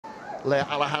Leah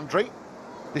Alejandri.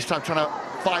 This time trying to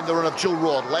find the run of Jill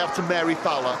Roord. Lay off to Mary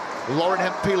Fowler. Lauren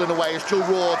Hemp peeling away as Jill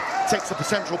Roord takes up a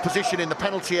central position in the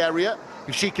penalty area.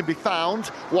 If she can be found,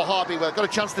 Wahabi got a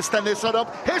chance to stand this one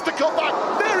up. Here's the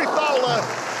cutback. Mary Fowler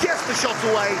gets the shot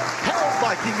away. Held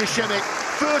by Kinga Shimmick.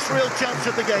 First real chance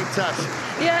of the game, Tash.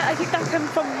 Yeah, I think that came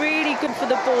from really good for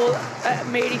the ball at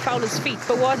Mary Fowler's feet.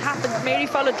 But what happened, Mary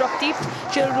Fowler dropped deep,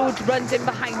 Jill Roord runs in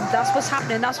behind. That's what's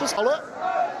happening. That's what's...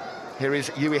 Here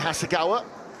is Yui Hasegawa,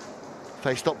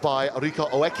 faced up by Riko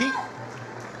Oeki.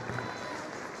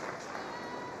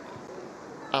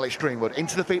 Alex Greenwood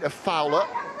into the feet of Fowler.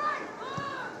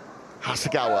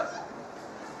 Hasegawa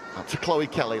up to Chloe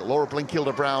Kelly. Laura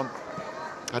Blinkilder-Brown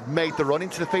had made the run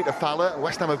into the feet of Fowler.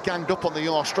 West Ham have ganged up on the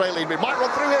young Australian. We might run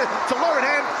through here to Lauren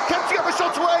Hemp. Can she get the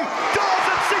shot away? Does,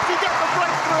 and City get the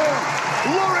breakthrough.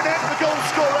 Lauren Hemp, the goal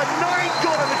scorer, 9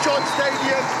 gone at the Joint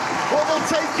Stadium. Well, they'll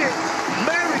take it.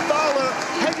 Mary Fowler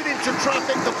headed into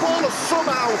traffic. The ball has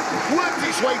somehow worked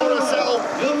its way to herself.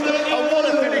 And what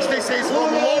a finish this is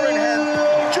from Lauren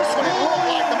Hemp. Just when it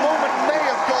looked like the moment may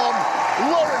have gone,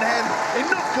 Lauren Hemp,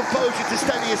 enough composure to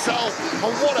steady herself.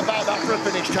 And what about that for a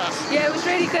finish, Tass? Yeah, it was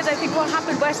really good. I think what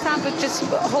happened, West Ham was just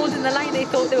holding the line. They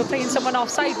thought they were playing someone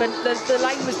offside, but the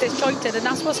line was disjointed, and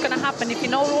that's what's going to happen. If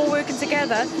you're not all working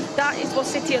together, that is what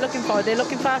City are looking for. They're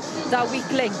looking for that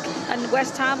weak link. And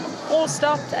West Ham all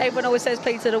stopped. Everyone always says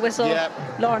play to the whistle.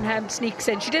 Yep. Lauren Hemp sneaks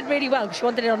in. She did really well. She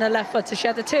wanted it on her left foot, so she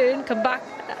had to turn, come back,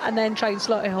 and then try and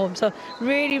slot it home. So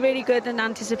really, really good in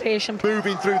anticipation.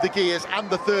 Moving through the gears and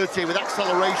the 30 with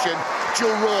acceleration.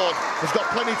 Jill Roord has got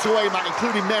plenty to aim at,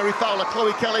 including Mary Fowler,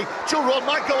 Chloe Kelly. Jill Roord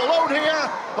might go alone here.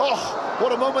 Oh,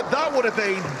 what a moment that would have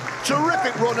been.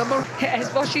 Terrific run.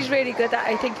 Yes, well, she's really good at.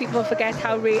 I think people forget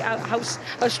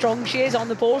how strong she is on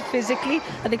the ball physically.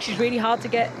 I think she's really hard to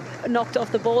get knocked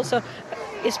off the ball. So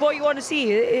it's what you want to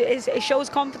see. It shows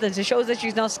confidence. It shows that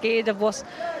she's not scared of what's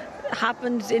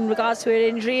happened in regards to her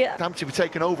injury. Dempsey be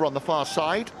taken over on the far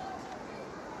side.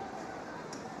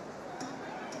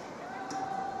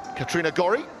 Katrina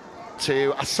Gorry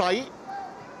to Asai.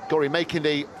 Gorry making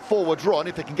the forward run.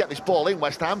 If they can get this ball in,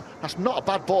 West Ham, that's not a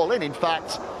bad ball in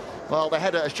fact. Well, the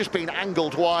header has just been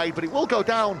angled wide, but it will go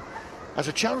down as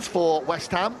a chance for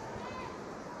West Ham.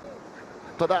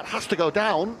 But that has to go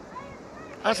down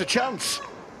as a chance.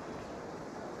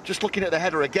 Just looking at the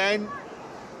header again.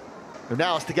 Who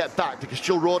now has to get back because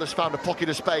Jill Roord has found a pocket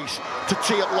of space to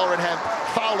tee up Lauren Hemp.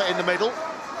 Fowler in the middle.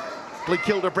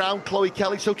 Blinkilder-Brown, Chloe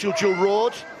Kelly, so Jill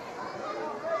Roord.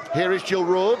 Here is Jill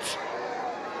Roord.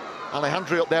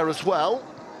 Alejandri up there as well.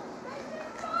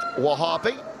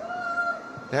 Wahabi.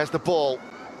 There's the ball.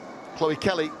 Chloe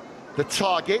Kelly, the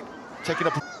target, taking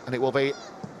up, and it will be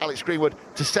Alex Greenwood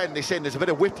to send this in. There's a bit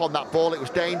of whip on that ball. It was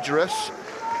dangerous.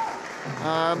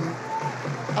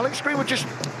 Alex Greenwood just,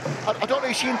 I don't know,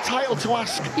 is she entitled to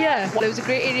ask? Yeah, well, it was a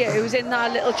great area. It was in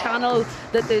that little channel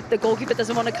that the goalkeeper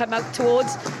doesn't want to come out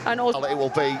towards. And also it will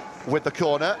be with the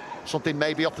corner. Something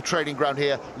maybe off the training ground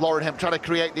here. Lauren Hemp trying to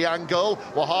create the angle.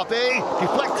 Wahabi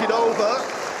deflected over.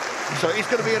 So it's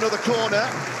going to be another corner.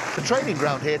 The training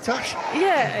ground here, Tash.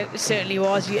 Yeah, it certainly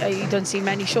was. You don't see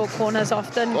many short corners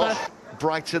often. But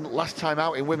Brighton, last time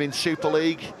out in Women's Super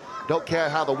League. Don't care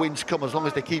how the winds come as long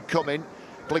as they keep coming.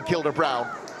 Blinkilder-Brown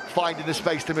finding the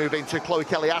space to move into. Chloe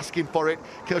Kelly asking for it.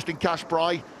 Kirsten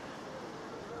Cashbry.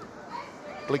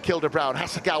 Blinkilder-Brown.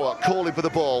 Hasegawa calling for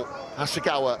the ball.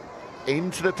 Hasegawa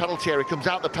into the penalty area, comes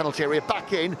out the penalty area,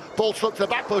 back in, ball stuck to the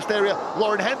back post area.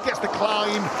 Lauren Hemp gets the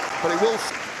climb, but it will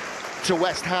to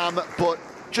West Ham. But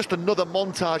just another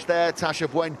montage there, Tash,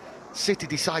 of when City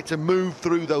decide to move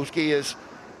through those gears.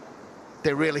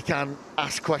 They really can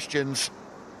ask questions.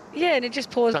 Yeah, and it just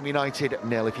paused. West Ham United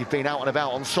nil. If you've been out and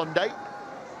about on Sunday,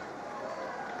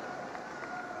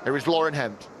 here is Lauren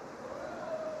Hemp.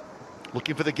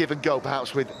 Looking for the give and go,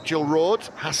 perhaps with Jill Roord,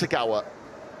 Hasegawa.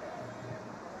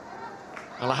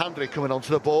 Alejandri coming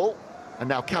onto the ball, and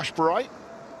now Cashbry.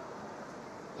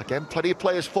 Again, plenty of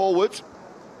players forward.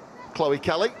 Chloe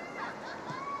Kelly.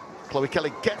 Chloe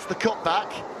Kelly gets the cut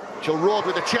back. Jill Roord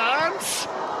with a chance.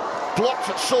 Blocked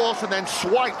at source and then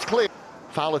swiped clear.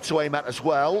 Fowler to aim at as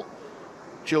well.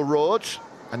 Jill Roord,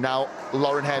 and now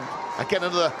Lauren Hemp. Again,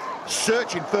 another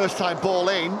searching first-time ball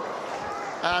in.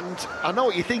 And I know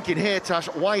what you're thinking here, Tash.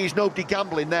 Why is nobody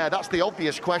gambling there? That's the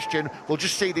obvious question. We'll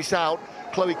just see this out.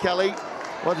 Chloe Kelly.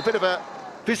 Well, it's a bit of a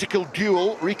physical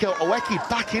duel. Riko Oeki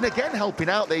back in again, helping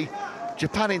out the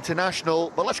Japan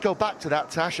international. But let's go back to that,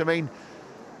 Tash. I mean,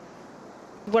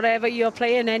 whatever you're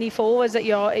playing, any forwards that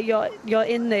you're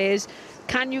in there, is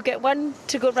can you get one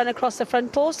to go run across the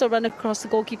front post or run across the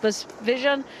goalkeeper's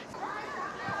vision?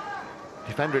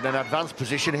 Defender in an advanced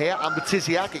position here. Amber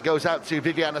Tiziak, it goes out to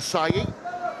Viviane Assayi.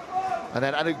 And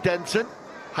then Anouk Denton.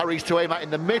 Harries to aim at in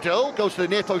the middle, goes to the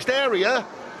near post area.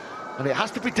 And it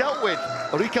has to be dealt with.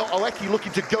 Oriko Oweki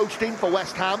looking to ghost in for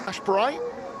West Ham. Ash Bright,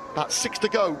 that's 6 to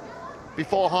go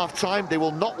before half-time. They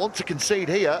will not want to concede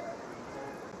here.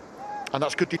 And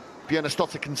that's good. Björn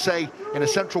Stotter can say in a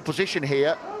central position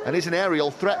here and is an aerial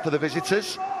threat for the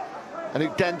visitors.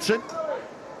 Anouk Denton.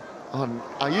 And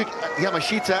Ayuk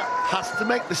Yamashita has to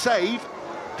make the save.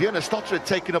 Björn Stotter had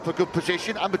taken up a good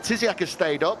position. Amber Tiziak has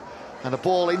stayed up. And the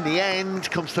ball in the end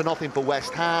comes to nothing for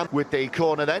West Ham with the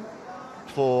corner then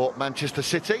for Manchester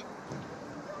City.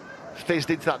 Fizzed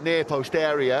into that near post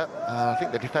area. I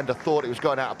think the defender thought it was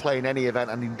going out of play in any event,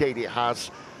 and indeed it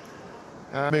has.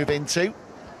 Move into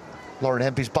Lauren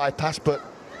Hemp's bypass, but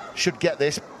should get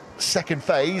this. Second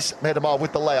phase, Miedema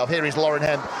with the layoff. Here is Lauren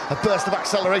Hemp, a burst of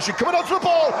acceleration coming onto the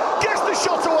ball, gets the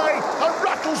shot away and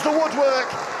rattles the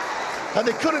woodwork. And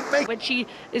they couldn't make... When she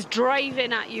is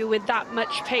driving at you with that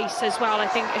much pace as well, I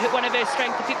think one of her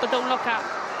strengths that people don't look at.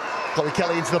 Chloe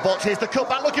Kelly into the box, here's the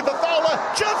cutback, looking for Fowler,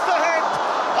 chance for Hemp,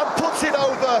 and puts it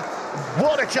over.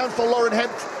 What a chance for Lauren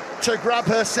Hemp to grab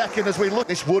her second as we look.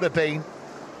 This would have been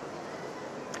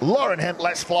Lauren Hemp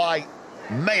lets fly,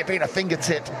 may have been a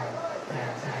fingertip.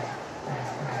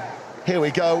 Here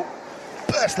we go,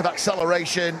 burst of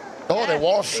acceleration. Oh, there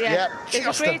was, yeah. It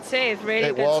was a great save,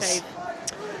 really good save.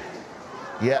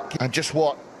 Yeah, and just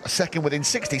what, a second within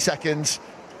 60 seconds,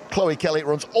 Chloe Kelly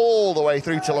runs all the way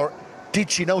through to Lauren.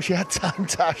 Did she know she had time,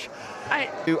 Tash?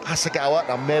 To Hasegawa,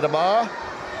 now Miedema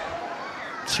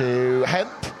to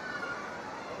Hemp.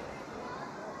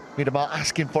 Miedema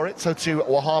asking for it, so to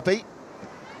Wahabi.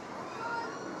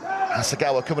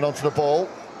 Hasegawa coming onto the ball.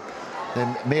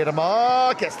 Then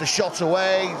Miedema gets the shot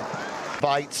away.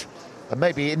 Bite. And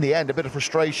maybe in the end, a bit of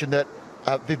frustration that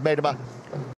Viv Miedema.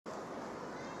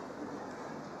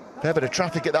 Fair bit of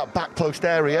traffic at that back post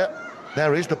area.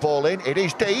 There is the ball in. It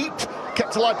is deep.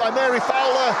 Kept alive by Mary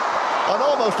Fowler. And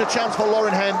almost a chance for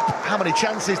Lauren Hemp. How many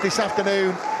chances this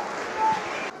afternoon?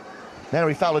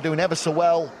 Mary Fowler doing ever so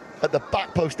well at the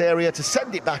back post area to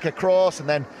send it back across. And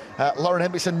then Lauren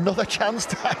Hemp, it's another chance,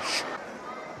 Dash.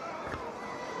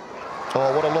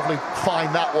 Oh, what a lovely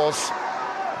find that was.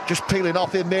 Just peeling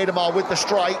off in Miedema with the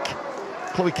strike.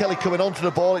 Chloe Kelly coming onto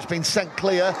the ball, it's been sent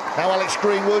clear. Now Alex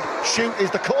Greenwood, shoot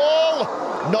is the call.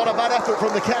 Not a bad effort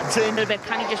from the captain. A little bit,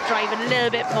 can he just drive a little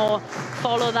bit more,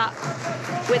 follow that,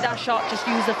 with that shot, just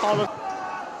use the follow.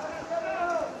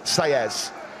 Saez.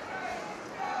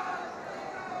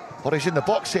 What is in the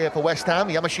box here for West Ham?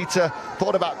 Yamashita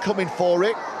thought about coming for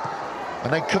it.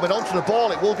 And then coming onto the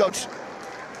ball, it will go to...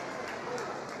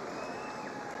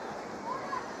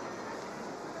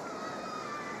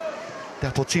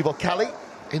 Deportivo Cali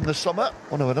in the summer,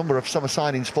 one of a number of summer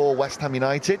signings for West Ham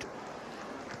United.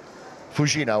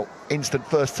 Fujino, instant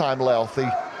first-time layoff,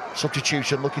 the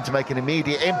substitution looking to make an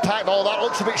immediate impact. Oh, that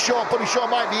looks a bit short. Bunny Shaw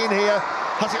might be in here.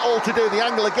 Has it all to do, the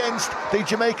angle against the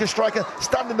Jamaica striker,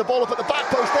 standing the ball up at the back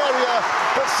post area,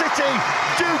 but City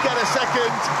do get a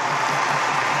second.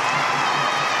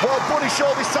 Well, Bunny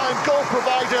Shaw this time, goal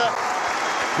provider.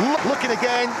 Looking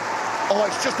again. Oh,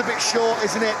 it's just a bit short,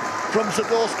 isn't it, from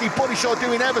Zagorsky. Bunny Shaw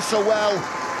doing ever so well.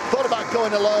 Thought about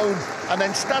going alone and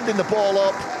then standing the ball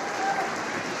up.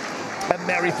 And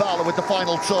Mary Fowler with the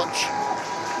final touch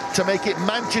to make it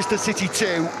Manchester City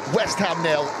 2, West Ham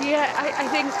 0. Yeah, I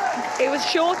think it was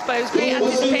short, but it was great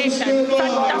anticipation.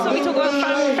 That's what we talk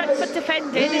about, front foot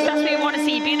defending, is that's what you want to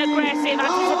see, being aggressive,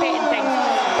 anticipating things.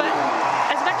 But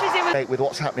as much as it was... With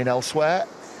what's happening elsewhere,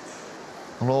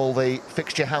 and all the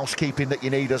fixture housekeeping that you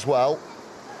need as well.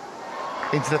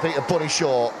 Into the feet of Bunny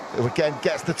Shaw, who again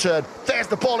gets the turn. There's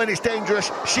the ball and it's dangerous.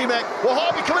 Shimek,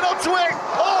 Wahabi coming onto it.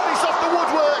 Oh, it's off the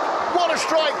woodwork. What a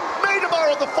strike.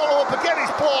 Miedema on the follow-up, again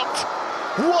it's blocked.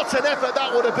 What an effort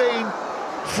that would have been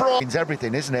from... It's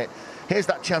everything, isn't it? Here's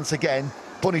that chance again.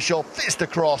 Bunny Shaw, fist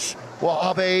across.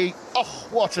 Wahabi, oh,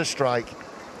 what a strike.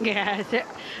 Yeah,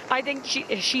 I think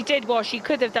she did what she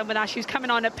could have done with that. She was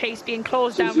coming on at pace, being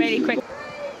closed down really quick.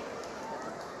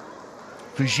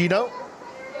 Fujino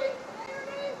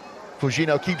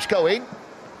keeps going.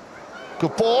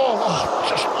 Good ball. Oh,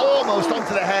 just almost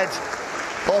onto the head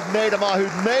of Miedema,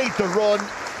 who'd made the run.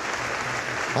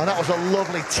 And that was a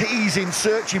lovely teasing,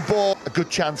 searching ball. A good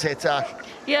chance here, Tash.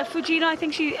 Yeah, Fujino, I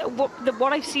think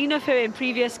what I've seen of her in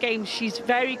previous games, she's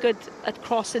very good at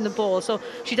crossing the ball, so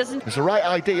she doesn't... It's the right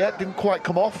idea, didn't quite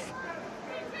come off.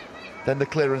 Then the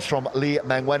clearance from Lee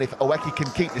Mengwen. If Oweki can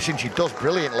keep this in, she does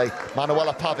brilliantly.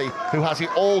 Manuela Pavi, who has it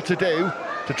all to do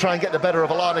to try and get the better of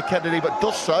Alana Kennedy, but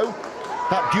does so.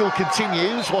 That duel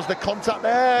continues. Was the contact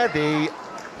there? The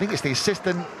think it's the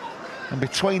assistant, and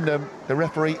between them, the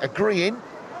referee agreeing,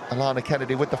 Alana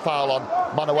Kennedy with the foul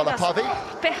on Manuela Pavi.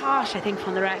 A bit harsh, I think,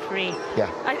 from the referee.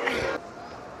 Yeah.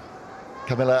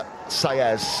 Camila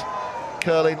Saez,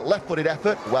 curling, left-footed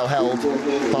effort, well held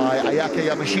by Ayaka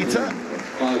Yamashita.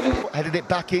 Headed it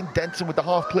back in, Denton with the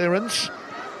half clearance.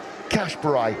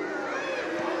 Kashburai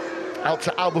out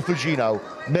to Alba Fugino.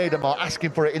 Nedemar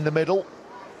asking for it in the middle.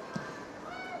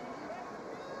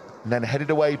 And then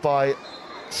headed away by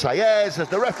Saez as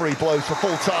the referee blows for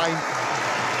full time.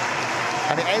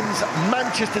 And it ends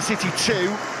Manchester City 2,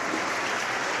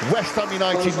 West Ham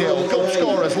United 0. Goal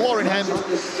scorers Lauren Hemp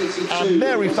and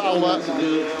Mary Fowler.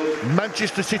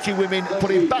 Manchester City women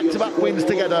putting back-to-back wins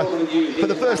together for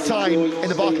the first time in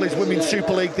the Barclays Women's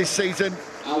Super League this season.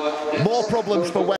 More problems for West